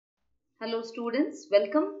Hello students,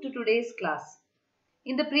 welcome to today's class.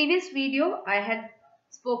 In the previous video, I had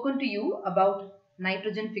spoken to you about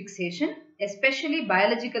nitrogen fixation, especially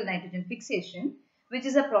biological nitrogen fixation, which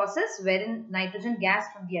is a process wherein nitrogen gas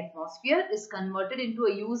from the atmosphere is converted into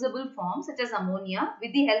a usable form such as ammonia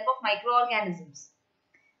with the help of microorganisms.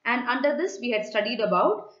 And under this, we had studied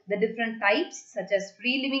about the different types such as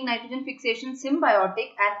free living nitrogen fixation,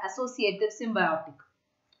 symbiotic and associative symbiotic.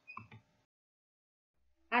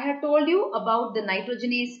 I had told you about the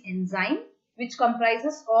nitrogenase enzyme, which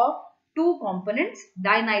comprises of two components,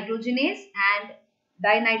 dinitrogenase and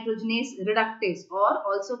dinitrogenase reductase, or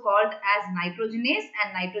also called as nitrogenase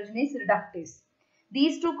and nitrogenase reductase.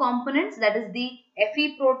 These two components, that is the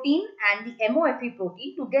Fe protein and the MOFE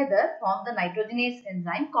protein, together form the nitrogenase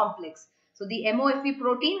enzyme complex. So the MOFE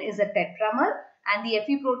protein is a tetramer and the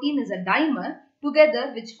Fe protein is a dimer,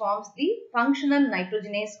 together which forms the functional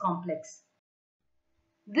nitrogenase complex.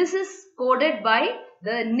 This is coded by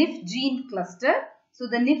the NIF gene cluster. So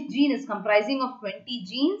the NIF gene is comprising of 20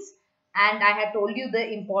 genes, and I had told you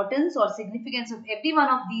the importance or significance of every one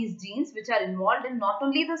of these genes which are involved in not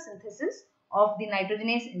only the synthesis of the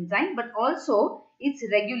nitrogenase enzyme but also its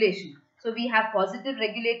regulation. So we have positive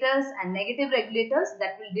regulators and negative regulators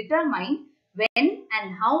that will determine when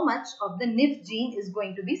and how much of the NIF gene is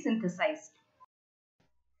going to be synthesized.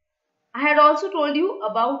 I had also told you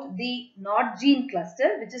about the NOD gene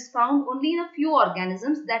cluster, which is found only in a few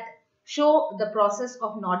organisms that show the process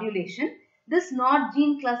of nodulation. This NOD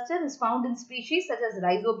gene cluster is found in species such as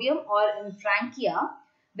Rhizobium or in Frankia,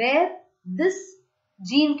 where this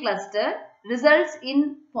gene cluster results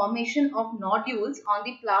in formation of nodules on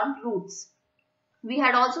the plant roots. We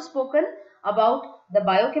had also spoken about the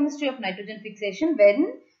biochemistry of nitrogen fixation,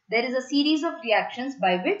 wherein there is a series of reactions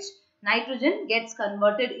by which nitrogen gets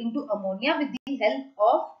converted into ammonia with the help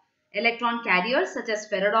of electron carriers such as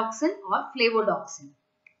ferredoxin or flavodoxin.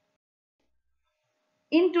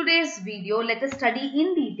 In today's video, let us study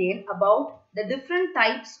in detail about the different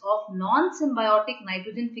types of non-symbiotic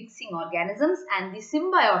nitrogen fixing organisms and the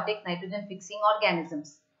symbiotic nitrogen fixing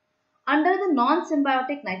organisms. Under the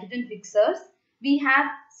non-symbiotic nitrogen fixers, we have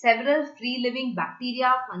several free-living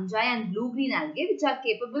bacteria, fungi and blue-green algae which are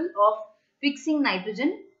capable of fixing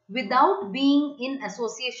nitrogen without being in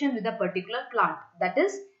association with a particular plant. That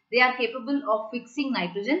is, they are capable of fixing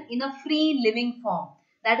nitrogen in a free living form.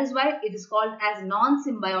 That is why it is called as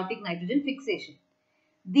non-symbiotic nitrogen fixation.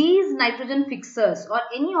 These nitrogen fixers or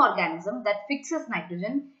any organism that fixes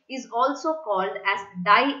nitrogen is also called as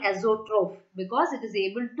diazotroph because it is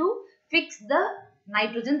able to fix the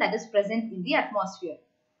nitrogen that is present in the atmosphere.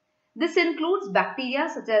 This includes bacteria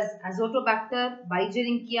such as Azotobacter,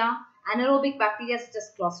 Bigeringia, anaerobic bacteria such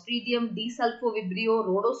as Clostridium, Desulfovibrio,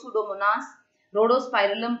 Rhodopseudomonas,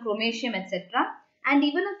 Rhodospirillum, Chromatium, etc. and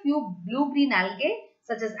even a few blue-green algae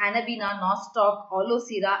such as Anabina, Nostoc,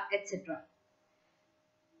 Olocera, etc.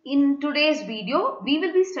 In today's video, we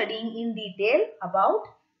will be studying in detail about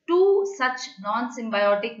two such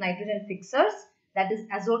non-symbiotic nitrogen fixers, that is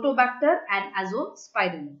Azotobacter and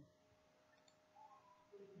Azospirillum.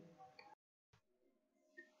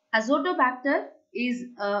 Azotobacter is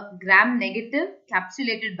a gram-negative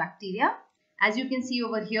capsulated bacteria. As you can see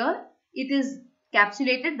over here, it is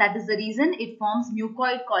capsulated. That is the reason it forms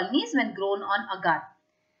mucoid colonies when grown on agar.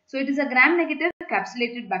 So it is a gram-negative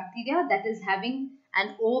capsulated bacteria that is having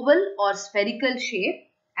an oval or spherical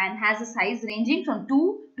shape and has a size ranging from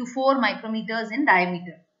 2 to 4 micrometers in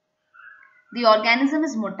diameter. The organism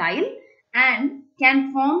is motile and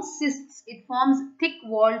can form cysts. It forms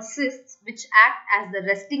thick-walled cysts which act as the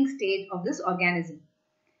resting stage of this organism.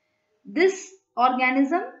 This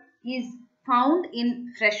organism is found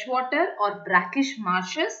in freshwater or brackish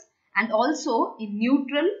marshes and also in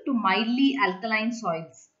neutral to mildly alkaline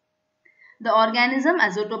soils. The organism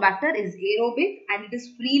Azotobacter is aerobic and it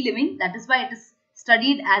is free-living. That is why it is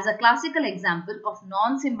studied as a classical example of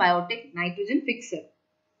non-symbiotic nitrogen fixer.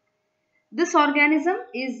 This organism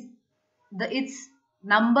is its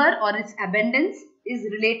number or its abundance is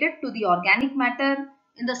related to the organic matter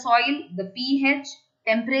in the soil, the pH,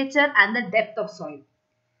 temperature and the depth of soil.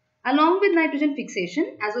 Along with nitrogen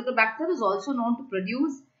fixation, Azotobacter is also known to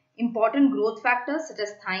produce important growth factors such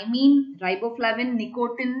as thymine, riboflavin,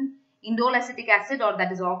 nicotine, indole acetic acid or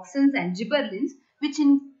that is auxins and gibberellins, which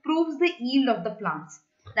improves the yield of the plants.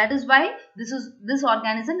 That is why this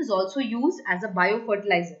organism is also used as a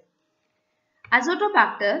biofertilizer.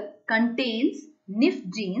 Azotobacter contains NIF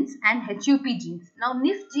genes and HUP genes. Now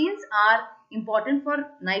NIF genes are important for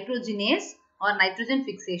nitrogenase or nitrogen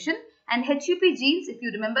fixation, and HUP genes, if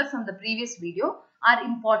you remember from the previous video, are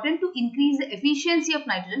important to increase the efficiency of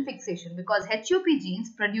nitrogen fixation because HUP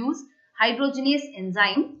genes produce hydrogenase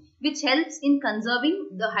enzyme which helps in conserving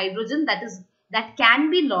the hydrogen that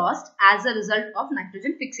can be lost as a result of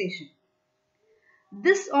nitrogen fixation.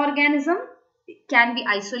 This organism can be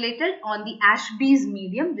isolated on the Ashby's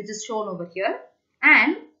medium, which is shown over here,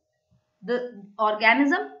 and the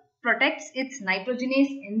organism protects its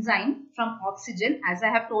nitrogenase enzyme from oxygen. As I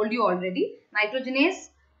have told you already, nitrogenase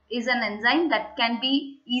is an enzyme that can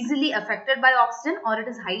be easily affected by oxygen or it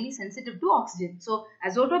is highly sensitive to oxygen. So,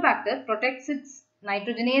 Azotobacter protects its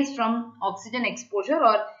nitrogenase from oxygen exposure,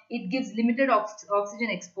 or it gives limited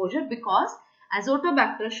oxygen exposure, because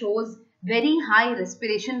Azotobacter shows very high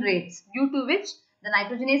respiration rates, due to which the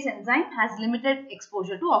nitrogenase enzyme has limited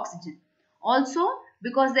exposure to oxygen. Also,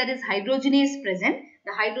 because there is hydrogenase present,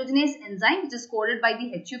 the hydrogenase enzyme, which is coded by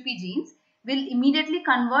the HUP genes, will immediately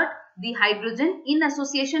convert the hydrogen in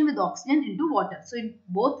association with oxygen into water. So, in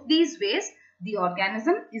both these ways, the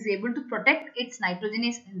organism is able to protect its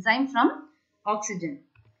nitrogenase enzyme from oxygen.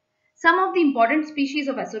 Some of the important species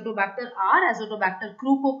of Azotobacter are Azotobacter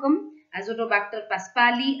crucocum, Azotobacter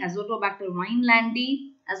paspali, Azotobacter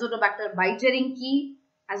winelandi, Azotobacter beigeringii,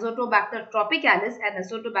 Azotobacter tropicalis and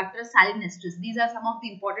Azotobacter salinestris. These are some of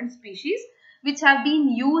the important species which have been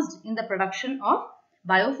used in the production of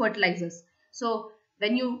biofertilizers. So,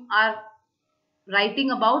 when you are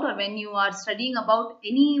writing about or when you are studying about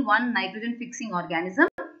any one nitrogen fixing organism,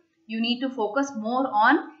 you need to focus more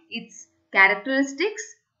on its characteristics,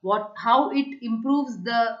 how it improves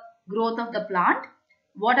the growth of the plant,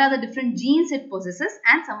 what are the different genes it possesses,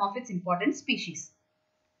 and some of its important species.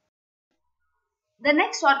 The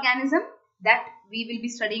next organism that we will be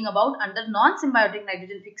studying about under non-symbiotic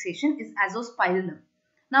nitrogen fixation is Azospirillum.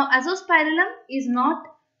 Now, Azospirillum is not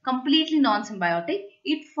completely non-symbiotic.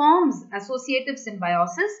 It forms associative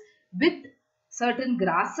symbiosis with certain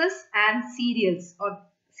grasses and cereals or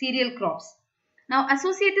cereal crops. Now,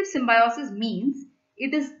 associative symbiosis means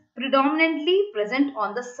it is predominantly present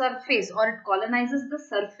on the surface, or it colonizes the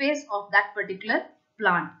surface of that particular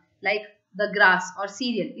plant, like the grass or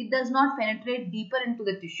cereal. It does not penetrate deeper into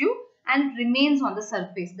the tissue and it remains on the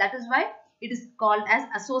surface. That is why it is called as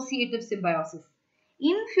associative symbiosis.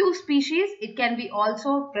 In few species, it can be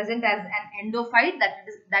also present as an endophyte,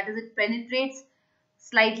 that is it penetrates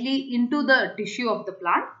slightly into the tissue of the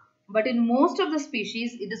plant, but in most of the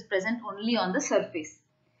species, it is present only on the surface.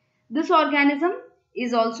 This organism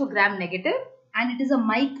is also gram-negative and it is a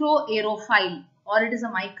microaerophile, or it is a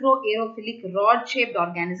microaerophilic rod-shaped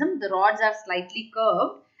organism. The rods are slightly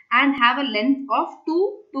curved and have a length of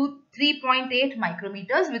 2 to 3.8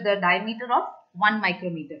 micrometers with a diameter of 1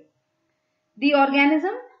 micrometer. The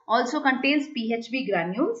organism also contains PHB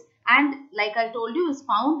granules and, like I told you, is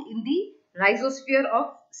found in the rhizosphere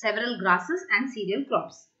of several grasses and cereal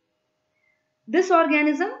crops. This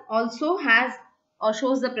organism also has or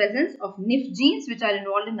shows the presence of NIF genes, which are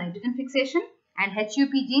involved in nitrogen fixation, and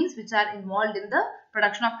HUP genes, which are involved in the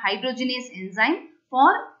production of hydrogenase enzyme for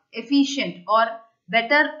efficient or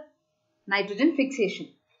better nitrogen fixation.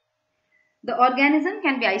 The organism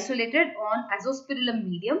can be isolated on Azospirillum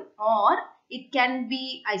medium, or it can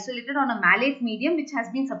be isolated on a malate medium which has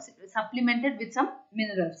been supplemented with some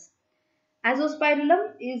minerals.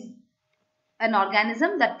 Azospirillum is an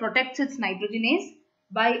organism that protects its nitrogenase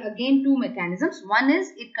by again two mechanisms. One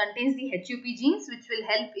is it contains the HUP genes which will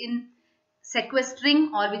help in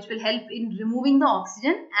sequestering or which will help in removing the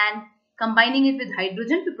oxygen and combining it with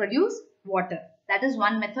hydrogen to produce water. That is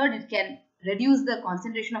one method. It can reduce the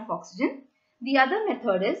concentration of oxygen. The other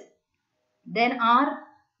method is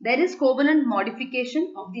there is covalent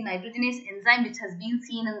modification of the nitrogenase enzyme which has been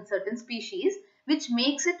seen in certain species, which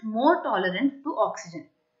makes it more tolerant to oxygen.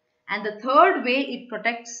 And the third way it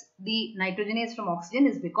protects the nitrogenase from oxygen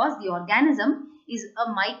is because the organism is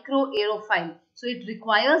a microaerophile. So it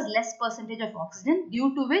requires less percentage of oxygen,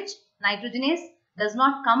 due to which nitrogenase does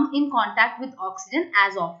not come in contact with oxygen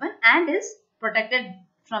as often and is protected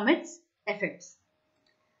from its effects.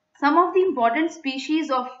 Some of the important species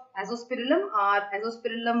of Azospirillum are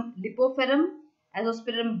Azospirillum lipoferum,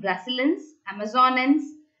 Azospirillum brasiliensis, amazonensis,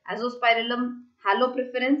 Azospirillum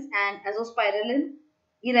halopreferens and Azospirillum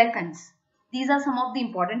irrecans. These are some of the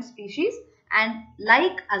important species, and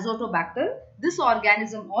like Azotobacter, this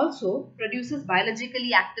organism also produces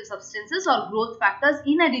biologically active substances or growth factors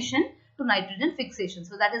in addition to nitrogen fixation.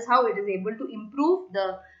 So that is how it is able to improve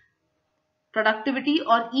the productivity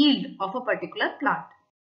or yield of a particular plant.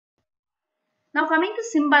 Now coming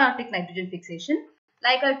to symbiotic nitrogen fixation,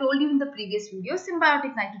 like I told you in the previous video,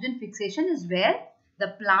 symbiotic nitrogen fixation is where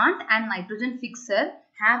the plant and nitrogen fixer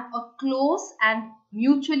have a close and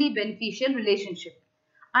mutually beneficial relationship.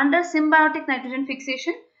 Under symbiotic nitrogen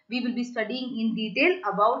fixation, we will be studying in detail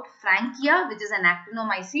about Frankia, which is an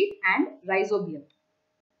actinomycete, and Rhizobium.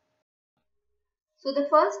 So the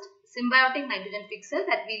first symbiotic nitrogen fixer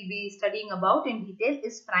that we'll be studying about in detail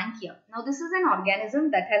is Frankia. Now this is an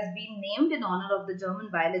organism that has been named in honor of the German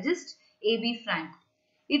biologist A.B. Frank.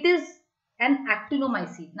 It is an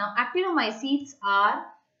actinomycete. Now actinomycetes are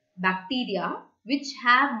bacteria which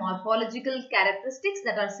have morphological characteristics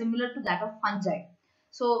that are similar to that of fungi.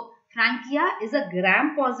 So Frankia is a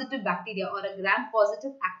gram-positive bacteria or a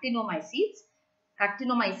gram-positive actinomycete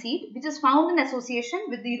which is found in association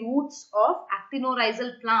with the roots of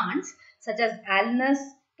actinorhizal plants such as Alnus,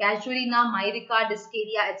 Casuarina, Myrica,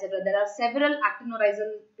 Discaria, etc. There are several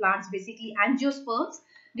actinorhizal plants, basically angiosperms,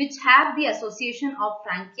 which have the association of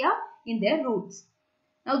Frankia in their roots.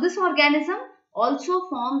 Now this organism also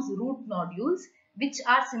forms root nodules which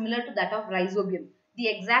are similar to that of Rhizobium. The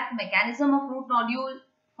exact mechanism of root nodule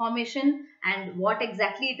formation and what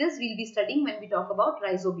exactly it is we will be studying when we talk about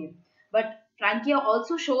Rhizobium. But Frankia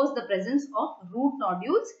also shows the presence of root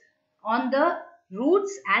nodules on the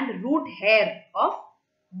roots and root hair of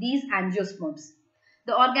these angiosperms.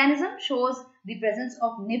 The organism shows the presence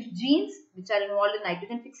of NIF genes which are involved in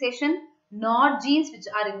nitrogen fixation, NOD genes which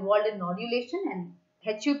are involved in nodulation, and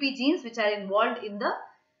HUP genes which are involved in the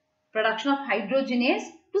production of hydrogenase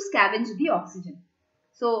to scavenge the oxygen.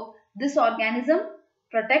 So this organism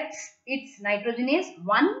protects its nitrogenase,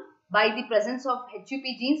 one, by the presence of HUP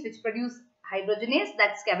genes which produce hydrogenase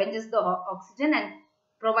that scavenges the oxygen and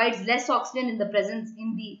provides less oxygen in the presence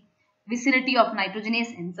in the vicinity of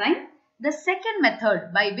nitrogenase enzyme. The second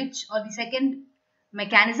method by which, or the second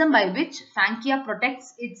mechanism by which Frankia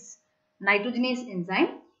protects its nitrogenase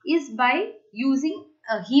enzyme is by using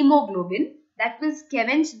a hemoglobin that will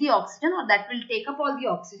scavenge the oxygen, or that will take up all the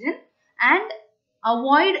oxygen and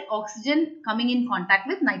avoid oxygen coming in contact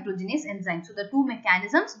with nitrogenase enzyme. So the two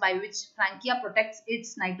mechanisms by which Frankia protects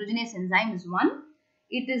its nitrogenase enzyme is, one,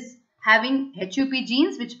 it is having HUP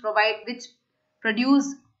genes which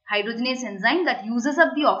produce hydrogenase enzyme that uses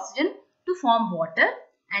up the oxygen to form water,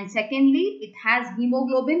 and secondly it has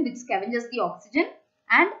hemoglobin which scavenges the oxygen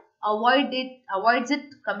and avoids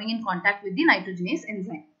it coming in contact with the nitrogenase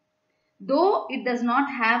enzyme. Though it does not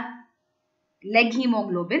have leg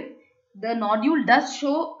hemoglobin, the nodule does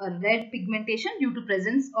show a red pigmentation due to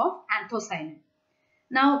presence of anthocyanin.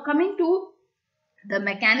 Now coming to the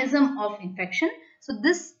mechanism of infection. So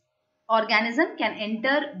this organism can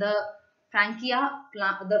enter the Frankia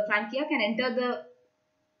can enter the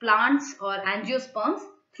plants or angiosperms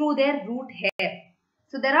through their root hair.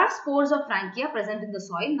 So there are spores of Frankia present in the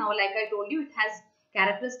soil. Now like I told you, it has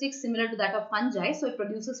characteristics similar to that of fungi, so it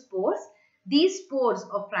produces spores. These spores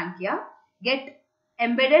of Frankia get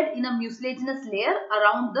embedded in a mucilaginous layer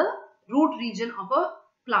around the root region of a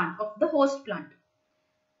plant, of the host plant.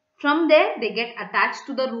 From there they get attached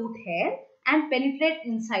to the root hair and penetrate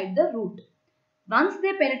inside the root. Once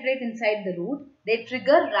they penetrate inside the root, they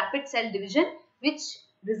trigger rapid cell division which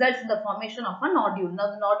results in the formation of a nodule.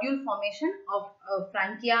 Now the nodule formation of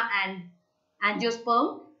Frankia and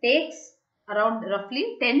angiosperm takes around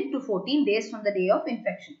roughly 10 to 14 days from the day of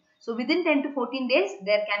infection. So within 10 to 14 days,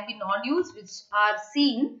 there can be nodules which are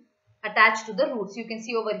seen attached to the roots. You can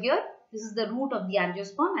see over here, this is the root of the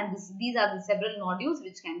angiosperm, and these are the several nodules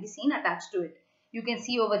which can be seen attached to it. You can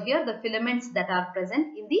see over here the filaments that are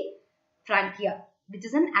present in the Frankia, which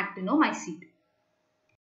is an actinomycete.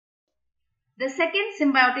 The second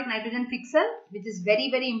symbiotic nitrogen fixer, which is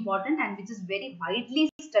very, very important and which is very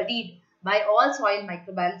widely studied by all soil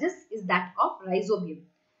microbiologists, is that of Rhizobium.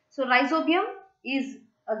 So Rhizobium is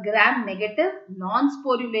a gram-negative,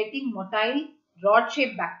 non-sporulating, motile,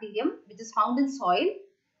 rod-shaped bacterium which is found in soil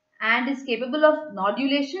and is capable of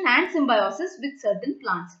nodulation and symbiosis with certain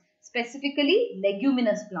plants, specifically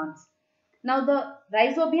leguminous plants. Now the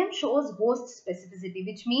Rhizobium shows host specificity,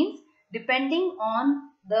 which means depending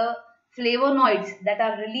on the flavonoids that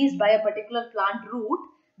are released by a particular plant root,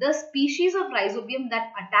 the species of Rhizobium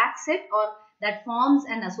that attacks it or that forms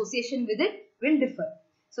an association with it will differ.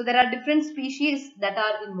 So there are different species that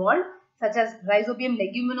are involved, such as Rhizobium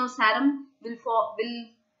leguminosarum will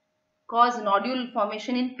cause nodule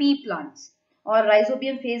formation in pea plants, or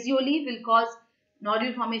Rhizobium phaseoli will cause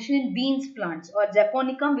nodule formation in beans plants, or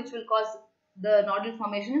Japonicum which will cause the nodule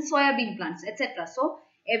formation in soybean plants, etc. So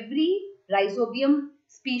every Rhizobium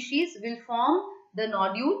species will form the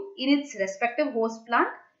nodule in its respective host plant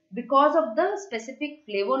because of the specific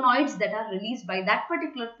flavonoids that are released by that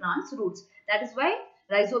particular plant's roots. That is why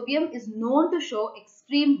Rhizobium is known to show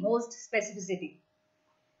extreme host specificity.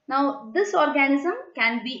 Now, this organism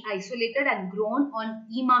can be isolated and grown on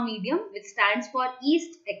EMA medium, which stands for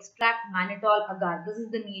yeast extract mannitol agar. This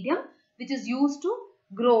is the medium which is used to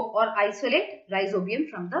grow or isolate rhizobium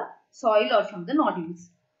from the soil or from the nodules.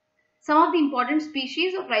 Some of the important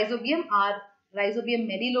species of rhizobium are Rhizobium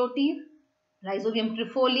meliloti, Rhizobium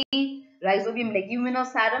trifoli, Rhizobium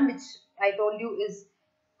leguminosarum, which I told you is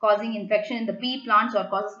causing infection in the pea plants or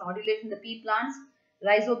causes nodulation in the pea plants,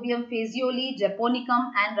 Rhizobium phaseoli,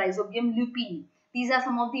 Japonicum, and Rhizobium lupini. These are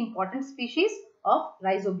some of the important species of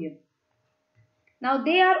rhizobium. Now,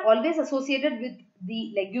 they are always associated with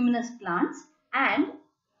the leguminous plants and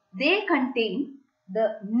they contain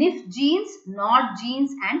the NIF genes, NOD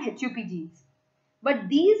genes, and HUP genes. But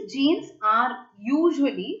these genes are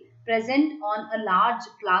usually present on a large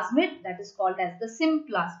plasmid that is called as the SYM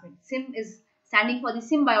plasmid. SYM is standing for the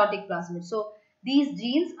symbiotic plasmid. So, these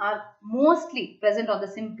genes are mostly present on the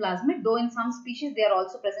SYM plasmid, though in some species they are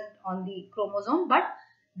also present on the chromosome, but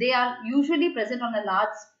they are usually present on a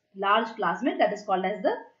large plasmid that is called as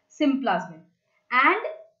the SYM plasmid. And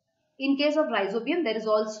in case of rhizobium, there is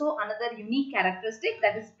also another unique characteristic,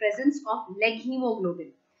 that is presence of leg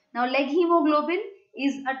hemoglobin. Now, leg hemoglobin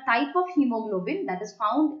is a type of hemoglobin that is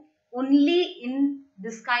found only in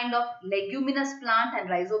this kind of leguminous plant and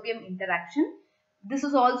rhizobium interaction. This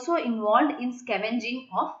is also involved in scavenging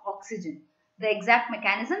of oxygen. The exact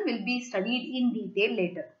mechanism will be studied in detail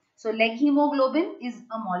later. So, leg hemoglobin is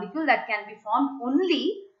a molecule that can be formed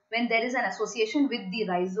only when there is an association with the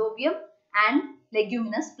rhizobium and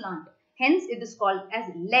leguminous plant. Hence, it is called as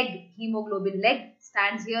leg hemoglobin. Leg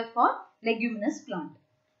stands here for leguminous plant.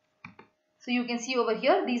 So, you can see over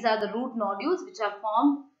here, these are the root nodules which are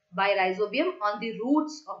formed by rhizobium on the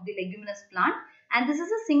roots of the leguminous plant, and this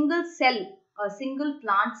is a single cell, a single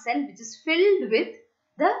plant cell which is filled with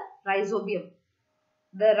the rhizobium.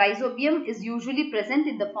 The rhizobium is usually present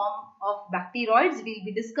in the form of bacteroids. We will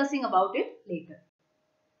be discussing about it later.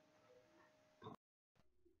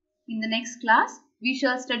 In the next class, we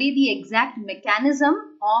shall study the exact mechanism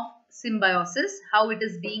of symbiosis, how it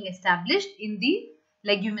is being established in the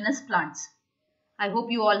leguminous plants. I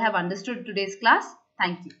hope you all have understood today's class.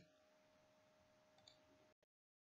 Thank you.